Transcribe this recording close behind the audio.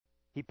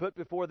He put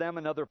before them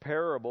another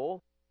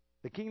parable.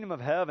 The kingdom of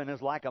heaven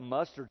is like a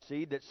mustard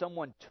seed that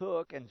someone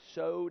took and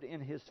sowed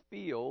in his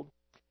field.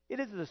 It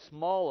is the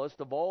smallest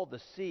of all the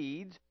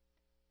seeds,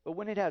 but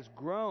when it has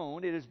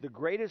grown, it is the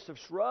greatest of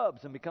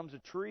shrubs and becomes a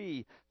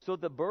tree, so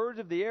the birds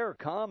of the air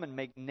come and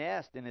make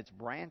nest in its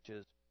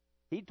branches.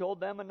 He told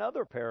them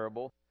another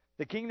parable.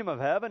 The kingdom of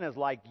heaven is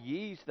like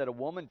yeast that a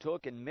woman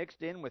took and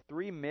mixed in with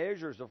 3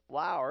 measures of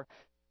flour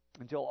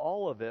until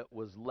all of it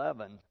was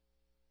leavened.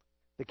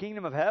 The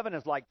kingdom of heaven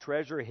is like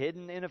treasure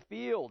hidden in a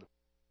field,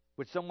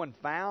 which someone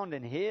found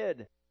and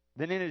hid.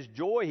 Then in his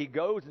joy he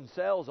goes and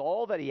sells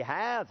all that he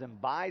has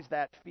and buys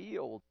that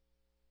field.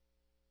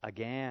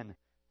 Again,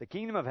 the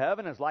kingdom of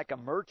heaven is like a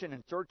merchant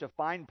in search of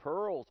fine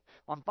pearls.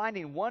 On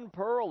finding one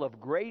pearl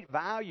of great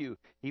value,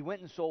 he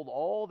went and sold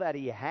all that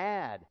he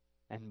had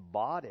and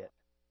bought it.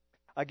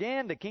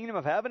 Again, the kingdom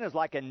of heaven is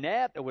like a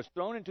net that was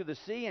thrown into the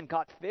sea and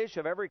caught fish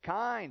of every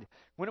kind.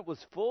 When it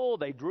was full,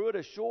 they drew it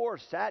ashore,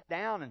 sat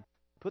down, and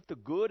put the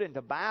good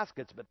into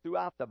baskets, but threw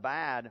out the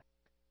bad.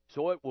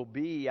 So it will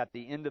be at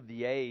the end of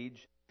the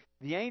age.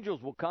 The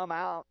angels will come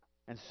out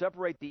and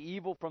separate the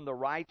evil from the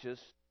righteous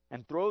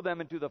and throw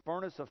them into the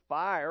furnace of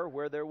fire,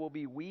 where there will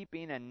be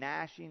weeping and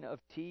gnashing of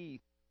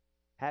teeth.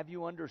 Have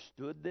you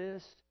understood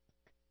this?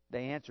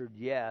 They answered,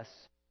 yes.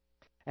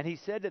 And he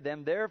said to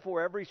them,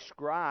 therefore every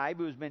scribe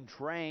who has been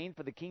trained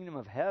for the kingdom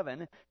of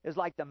heaven is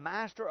like the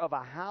master of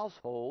a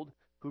household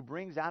who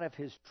brings out of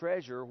his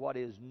treasure what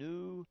is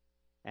new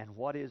and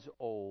what is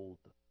old.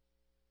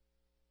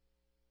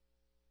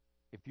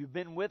 If you've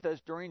been with us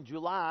during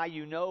July,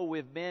 you know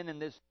we've been in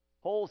this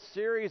whole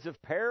series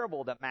of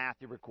parable that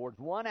Matthew records,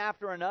 one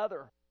after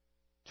another.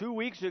 2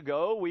 weeks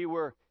ago, we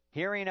were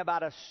hearing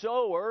about a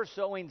sower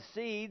sowing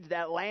seeds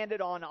that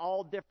landed on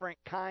all different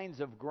kinds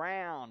of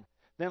ground.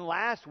 Then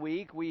last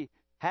week, we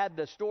had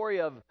the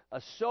story of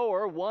a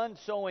sower, one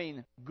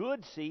sowing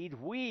good seed,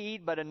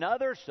 wheat, but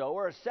another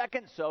sower, a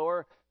second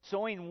sower,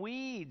 sowing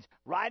weeds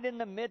right in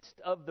the midst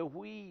of the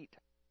wheat.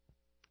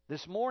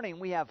 This morning,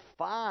 we have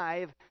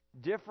 5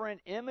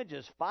 different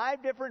images,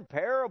 5 different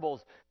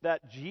parables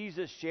that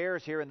Jesus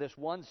shares here in this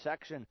one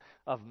section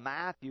of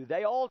Matthew.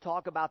 They all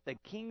talk about the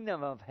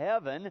kingdom of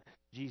heaven,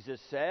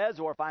 Jesus says,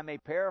 or if I may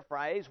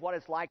paraphrase, what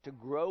it's like to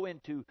grow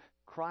into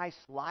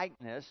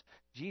Christlikeness.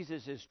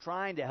 Jesus is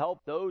trying to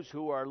help those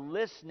who are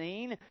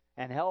listening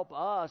and help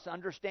us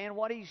understand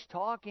what he's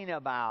talking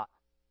about.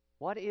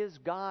 What is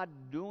God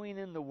doing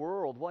in the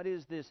world? What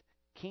is this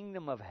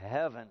kingdom of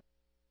heaven?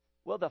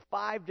 Well, the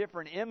 5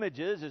 different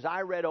images, as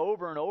I read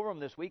over and over them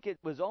this week, it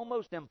was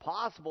almost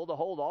impossible to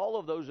hold all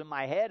of those in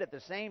my head at the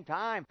same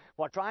time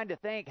while trying to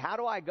think, how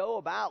do I go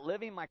about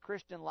living my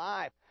Christian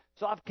life?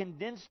 So I've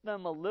condensed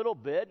them a little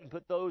bit and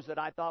put those that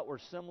I thought were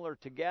similar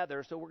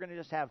together. So we're going to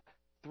just have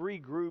 3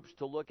 groups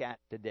to look at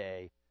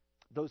today.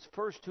 Those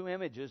first 2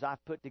 images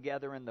I've put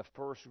together in the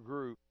first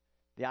group.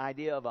 The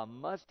idea of a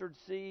mustard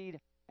seed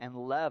and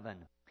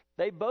leaven.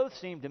 They both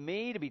seem to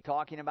me to be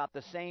talking about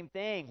the same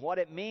thing, what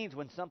it means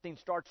when something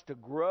starts to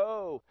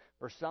grow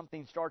or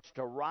something starts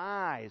to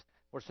rise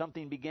or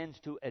something begins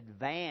to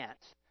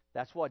advance.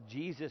 That's what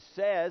Jesus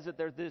says, that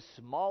there's this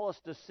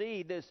smallest of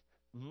seed, this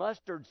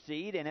mustard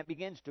seed, and it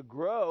begins to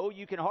grow.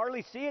 You can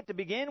hardly see it to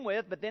begin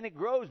with, but then it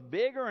grows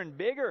bigger and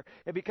bigger.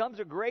 It becomes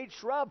a great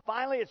shrub.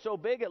 Finally, it's so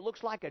big it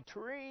looks like a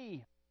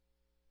tree.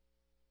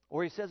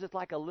 Or he says it's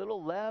like a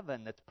little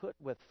leaven that's put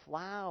with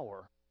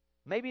flour.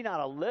 Maybe not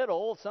a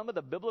little. Some of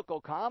the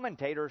biblical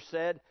commentators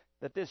said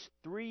that this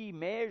 3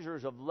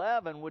 measures of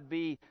leaven would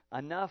be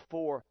enough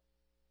for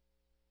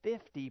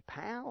 50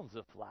 pounds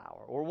of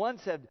flour. Or one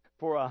said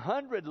for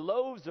 100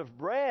 loaves of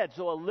bread.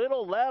 So a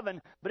little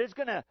leaven, but it's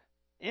going to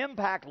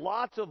impact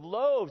lots of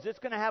loaves. It's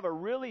going to have a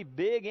really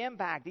big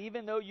impact,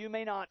 even though you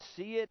may not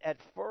see it at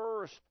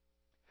first.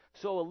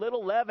 So a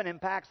little leaven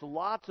impacts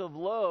lots of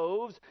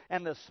loaves,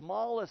 and the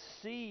smallest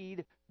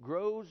seed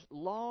grows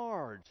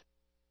large.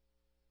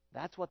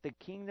 That's what the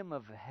kingdom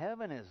of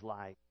heaven is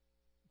like,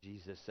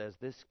 Jesus says.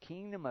 This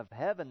kingdom of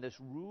heaven, this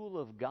rule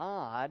of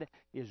God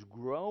is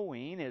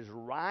growing, is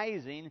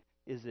rising,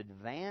 is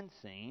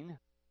advancing.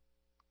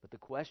 But the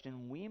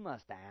question we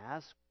must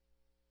ask,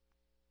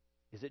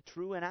 is it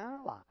true in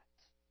our lives?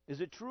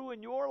 Is it true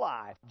in your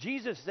life?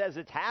 Jesus says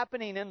it's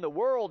happening in the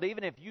world,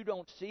 even if you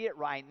don't see it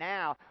right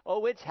now.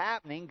 Oh, it's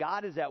happening.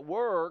 God is at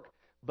work.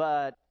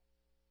 But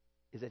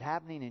is it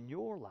happening in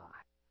your life?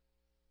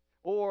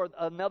 Or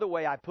another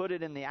way I put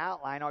it in the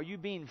outline, are you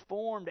being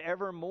formed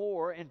ever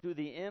more into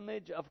the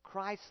image of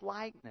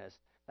Christlikeness?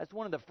 That's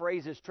one of the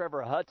phrases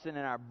Trevor Hudson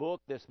in our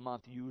book this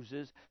month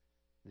uses,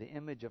 the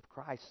image of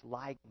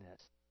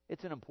Christlikeness.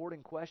 It's an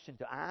important question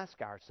to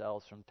ask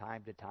ourselves from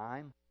time to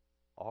time.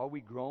 Are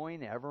we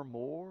growing ever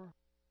more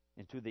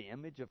into the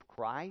image of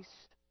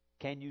Christ?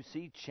 Can you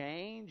see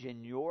change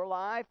in your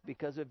life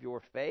because of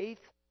your faith?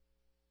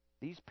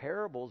 These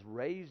parables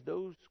raise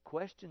those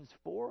questions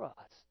for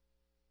us.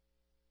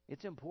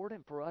 It's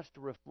important for us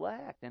to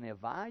reflect and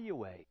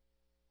evaluate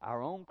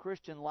our own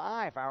Christian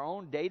life, our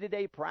own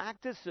day-to-day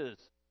practices,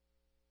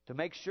 to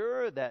make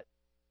sure that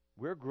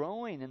we're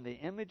growing in the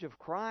image of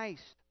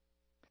Christ.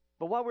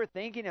 But while we're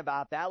thinking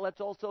about that,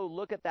 let's also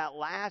look at that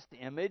last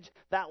image.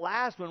 That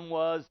last one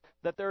was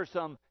that there's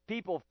some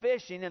people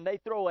fishing and they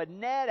throw a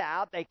net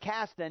out. They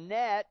cast a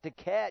net to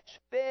catch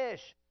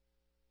fish.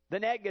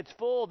 The net gets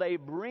full, they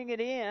bring it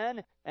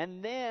in,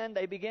 and then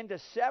they begin to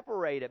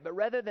separate it. But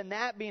rather than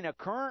that being a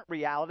current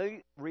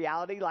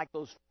reality like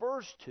those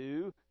first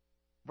two,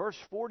 verse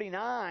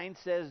 49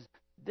 says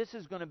this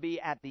is going to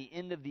be at the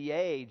end of the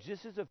age.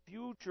 This is a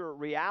future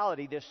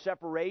reality, this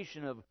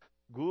separation of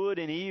good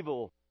and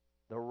evil,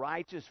 the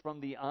righteous from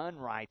the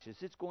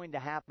unrighteous. It's going to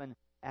happen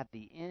at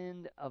the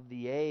end of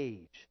the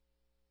age.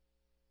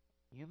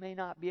 You may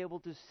not be able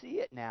to see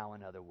it now,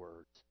 in other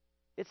words.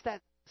 It's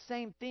that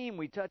same theme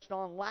we touched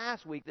on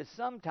last week, that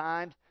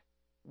sometimes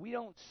we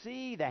don't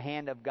see the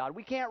hand of God.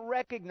 We can't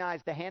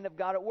recognize the hand of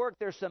God at work.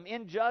 There's some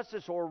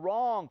injustice or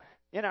wrong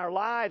in our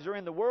lives or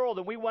in the world,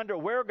 and we wonder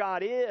where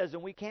God is,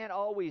 and we can't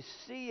always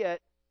see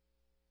it.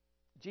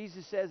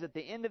 Jesus says at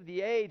the end of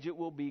the age it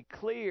will be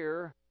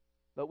clear,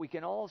 but we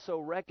can also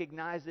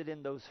recognize it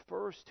in those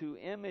first two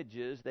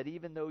images, that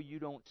even though you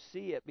don't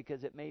see it,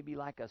 because it may be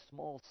like a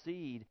small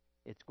seed,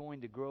 it's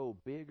going to grow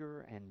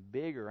bigger and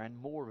bigger and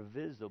more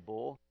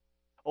visible.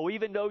 Oh,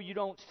 even though you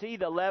don't see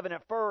the leaven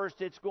at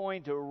first, it's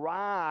going to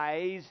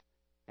rise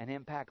and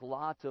impact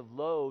lots of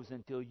loaves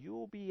until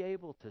you'll be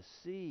able to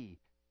see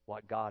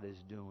what God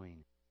is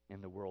doing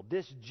in the world.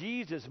 This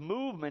Jesus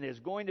movement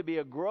is going to be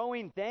a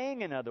growing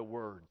thing, in other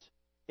words.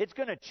 It's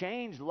going to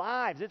change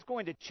lives. It's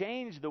going to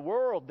change the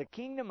world. The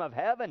kingdom of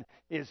heaven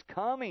is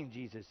coming,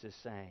 Jesus is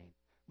saying.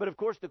 But of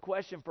course, the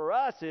question for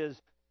us is,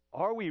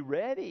 are we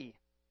ready?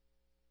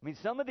 I mean,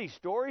 some of these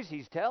stories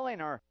he's telling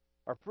are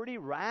pretty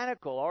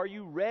radical. Are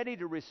you ready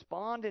to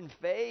respond in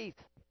faith?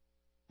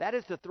 That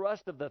is the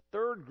thrust of the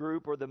third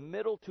group, or the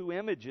middle two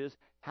images.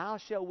 How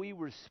shall we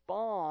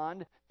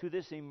respond to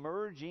this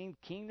emerging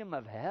kingdom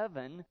of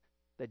heaven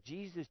that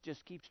Jesus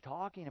just keeps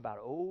talking about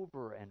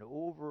over and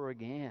over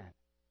again?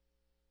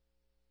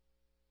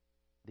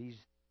 These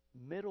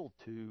middle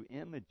two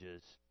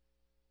images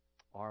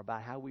are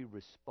about how we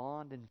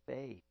respond in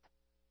faith.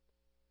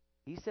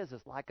 He says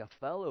it's like a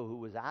fellow who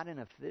was out in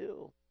a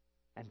field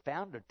and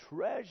found a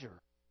treasure.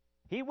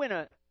 He went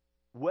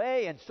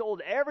away and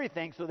sold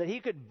everything so that he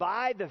could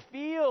buy the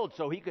field,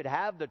 so he could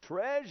have the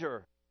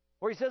treasure.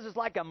 Or he says it's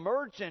like a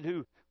merchant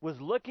who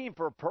was looking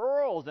for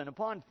pearls, and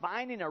upon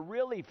finding a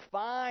really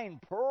fine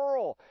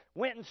pearl,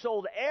 went and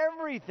sold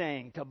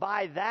everything to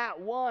buy that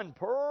one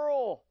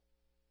pearl.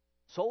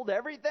 Sold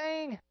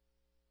everything?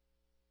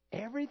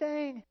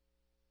 Everything?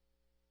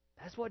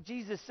 That's what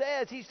Jesus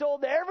says. He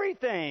sold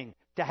everything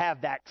to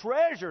have that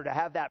treasure, to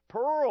have that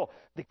pearl.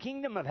 The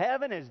kingdom of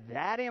heaven is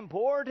that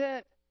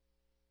important.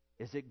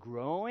 Is it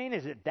growing?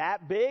 Is it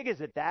that big? Is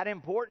it that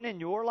important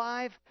in your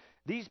life?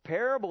 These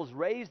parables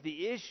raise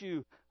the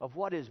issue of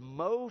what is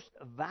most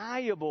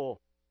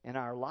valuable in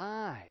our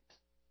lives.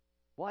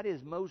 What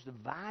is most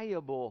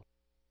valuable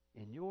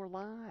in your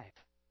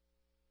life?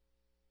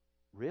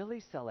 Really?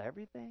 Sell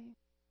everything?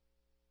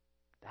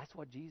 That's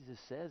what Jesus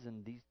says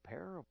in these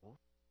parables.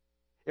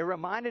 It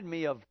reminded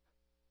me of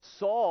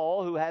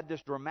Saul, who had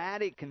this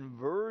dramatic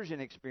conversion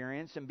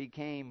experience and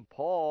became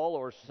Paul,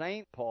 or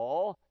Saint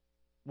Paul,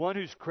 one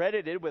who's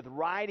credited with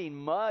writing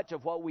much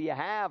of what we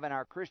have in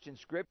our Christian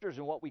scriptures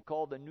and what we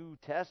call the New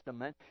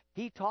Testament.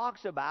 He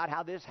talks about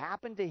how this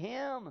happened to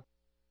him,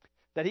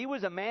 that he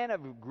was a man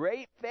of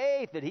great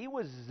faith, that he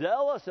was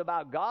zealous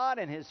about God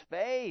and his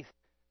faith,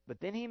 but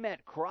then he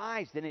met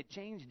Christ and it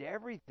changed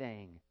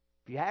everything.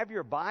 If you have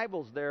your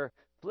Bibles there,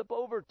 flip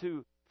over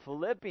to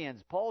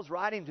Philippians. Paul's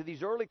writing to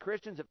these early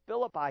Christians at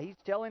Philippi.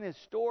 He's telling his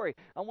story.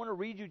 I want to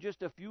read you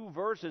just a few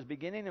verses,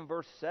 beginning in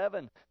verse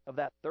 7 of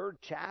that third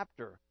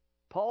chapter.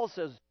 Paul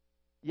says,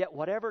 "Yet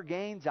whatever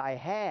gains I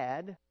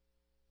had,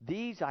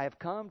 these I have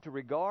come to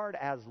regard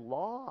as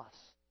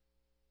loss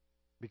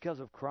because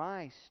of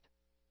Christ.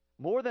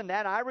 More than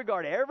that, I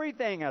regard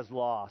everything as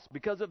loss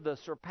because of the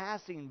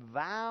surpassing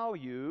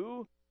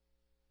value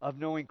of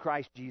knowing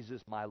Christ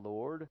Jesus my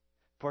Lord.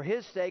 For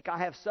his sake I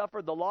have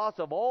suffered the loss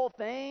of all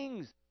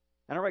things,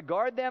 and I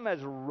regard them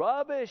as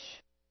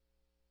rubbish,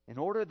 in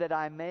order that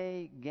I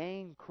may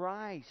gain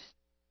Christ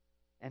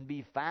and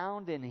be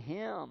found in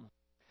him.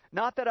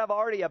 Not that I've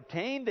already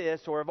obtained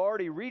this or have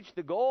already reached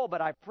the goal,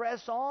 but I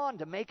press on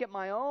to make it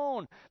my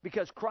own,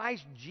 because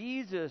Christ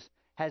Jesus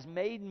has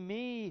made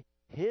me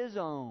his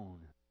own."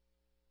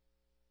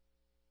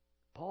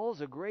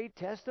 Paul's a great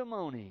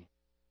testimony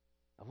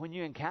of when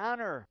you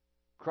encounter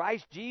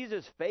Christ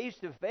Jesus face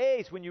to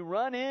face, when you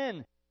run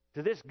in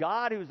to this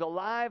God who's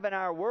alive in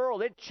our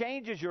world, it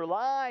changes your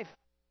life.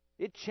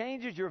 It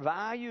changes your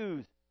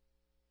values.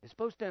 It's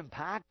supposed to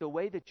impact the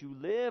way that you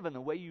live and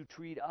the way you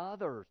treat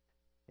others.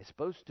 It's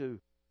supposed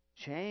to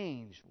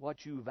change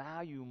what you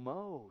value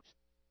most.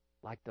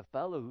 Like the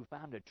fellow who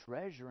found a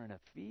treasure in a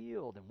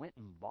field and went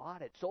and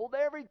bought it, sold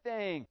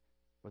everything.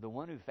 Or the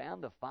one who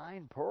found the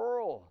fine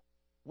pearl,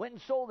 went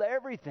and sold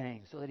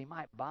everything so that he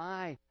might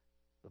buy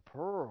the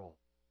pearl.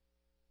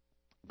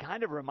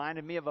 Kind of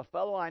reminded me of a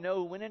fellow I know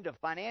who went into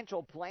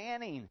financial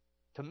planning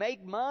to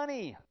make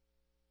money.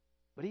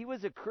 But he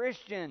was a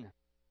Christian,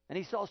 and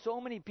he saw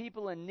so many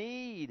people in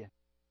need.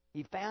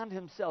 He found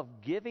himself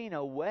giving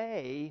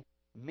away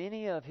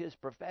many of his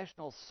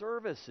professional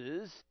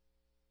services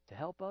to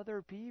help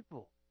other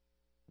people,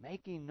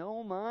 making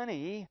no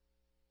money,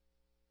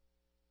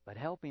 but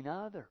helping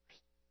others.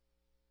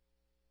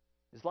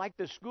 It's like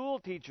the school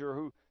teacher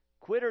who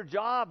quit her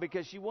job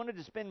because she wanted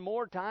to spend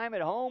more time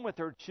at home with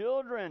her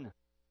children,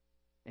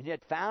 and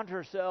yet found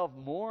herself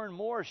more and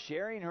more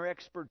sharing her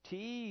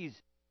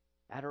expertise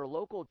at her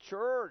local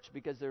church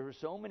because there were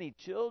so many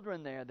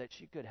children there that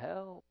she could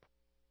help.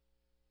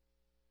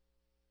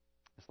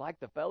 It's like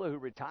the fellow who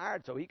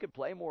retired so he could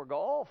play more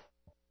golf.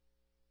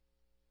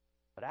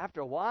 But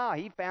after a while,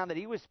 he found that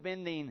he was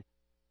spending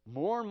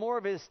more and more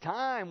of his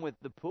time with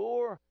the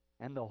poor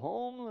and the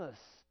homeless,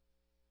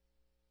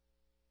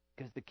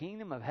 because the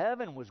kingdom of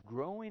heaven was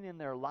growing in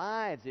their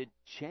lives. It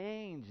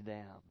changed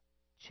them,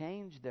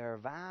 changed their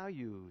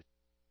values.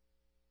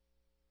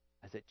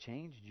 Has it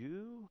changed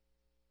you?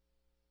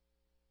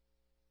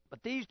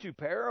 But these two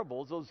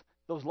parables,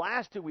 those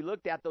last two we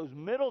looked at, those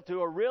middle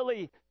two, are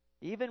really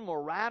even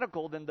more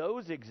radical than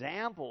those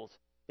examples.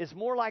 It's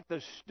more like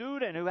the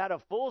student who had a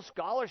full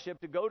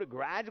scholarship to go to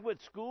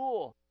graduate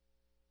school,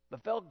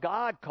 but felt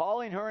God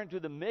calling her into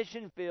the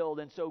mission field,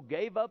 and so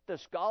gave up the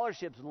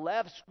scholarships,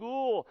 left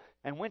school,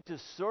 and went to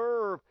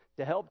serve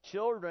to help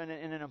children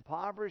in an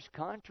impoverished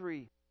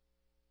country.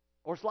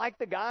 Or it's like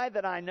the guy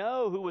that I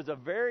know who was a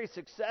very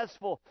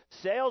successful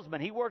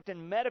salesman. He worked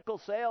in medical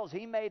sales.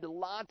 He made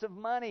lots of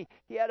money.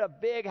 He had a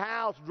big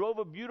house, drove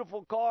a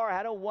beautiful car,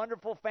 had a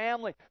wonderful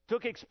family,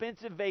 took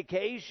expensive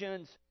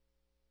vacations.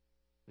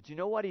 But you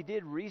know what he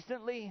did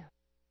recently?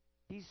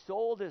 He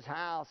sold his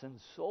house and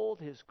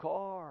sold his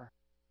car.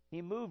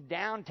 He moved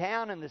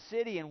downtown in the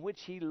city in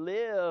which he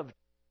lived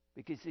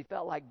because he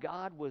felt like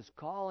God was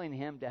calling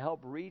him to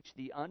help reach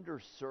the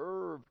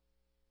underserved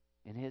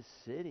in his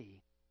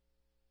city.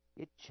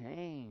 It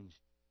changed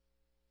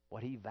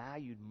what he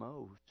valued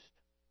most.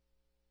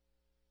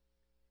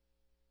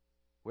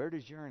 Where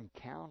does your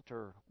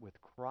encounter with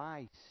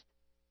Christ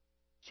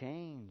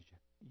change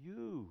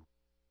you?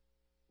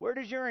 Where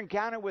does your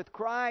encounter with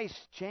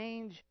Christ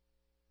change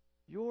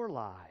your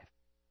life?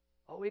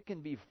 Oh, it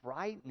can be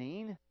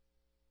frightening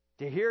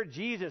to hear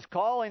Jesus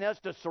calling us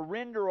to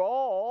surrender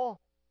all.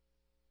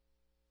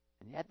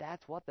 And yet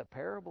that's what the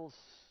parables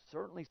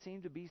certainly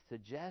seem to be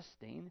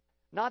suggesting.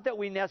 Not that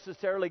we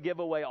necessarily give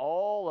away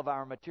all of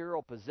our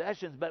material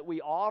possessions, but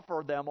we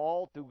offer them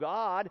all to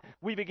God.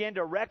 We begin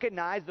to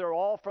recognize they're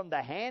all from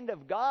the hand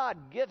of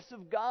God, gifts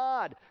of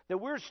God, that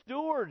we're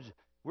stewards.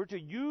 We're to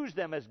use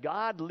them as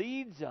God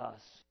leads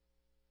us,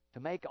 to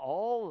make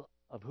all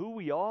of who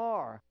we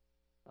are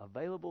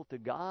available to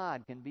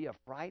God. Can be a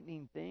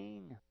frightening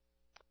thing.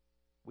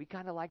 We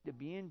kind of like to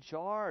be in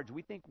charge.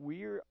 We think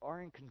we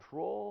are in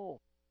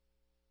control.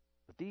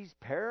 But these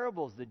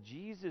parables that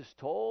Jesus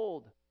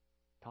told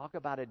talk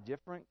about a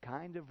different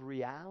kind of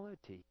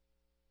reality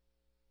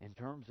in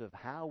terms of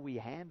how we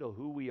handle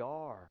who we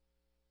are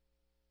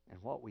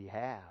and what we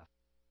have.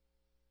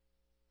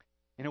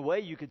 In a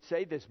way, you could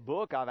say this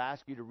book I've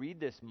asked you to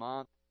read this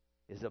month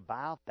is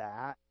about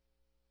that.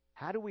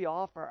 How do we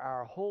offer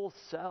our whole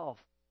self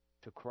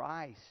to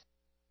Christ?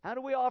 How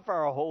do we offer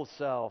our whole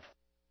self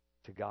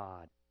to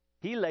God?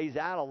 He lays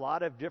out a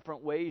lot of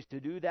different ways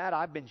to do that.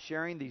 I've been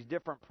sharing these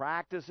different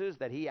practices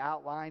that he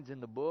outlines in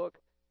the book.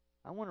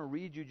 I want to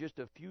read you just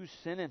a few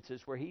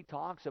sentences where he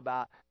talks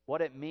about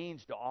what it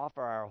means to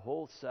offer our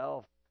whole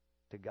self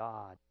to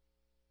God.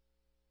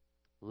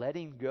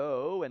 Letting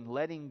go and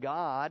letting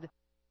God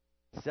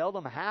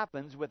seldom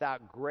happens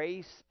without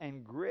grace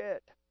and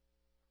grit.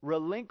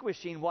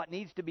 Relinquishing what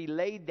needs to be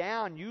laid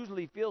down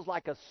usually feels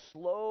like a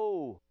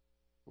slow,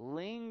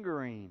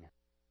 lingering,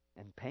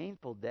 and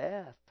painful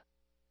death.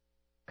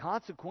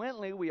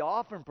 Consequently, we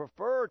often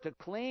prefer to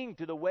cling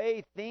to the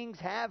way things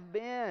have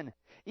been,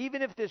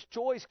 even if this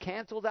choice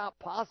cancels out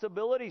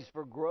possibilities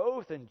for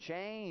growth and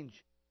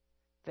change.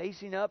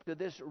 Facing up to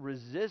this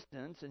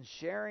resistance and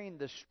sharing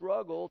the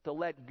struggle to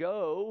let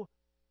go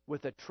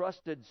with a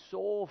trusted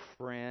soul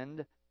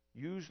friend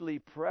usually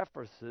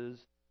prefaces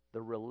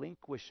the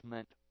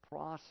relinquishment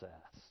process.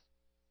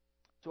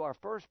 So our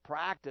first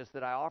practice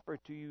that I offer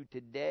to you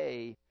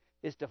today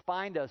is to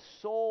find a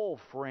soul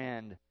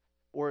friend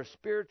or a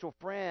spiritual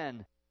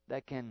friend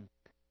that can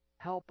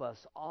help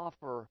us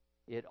offer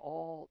it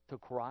all to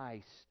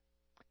Christ,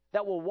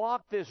 that will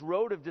walk this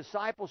road of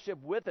discipleship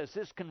with us,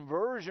 this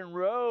conversion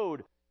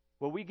road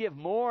where we give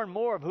more and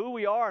more of who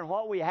we are and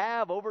what we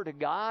have over to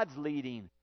God's leading,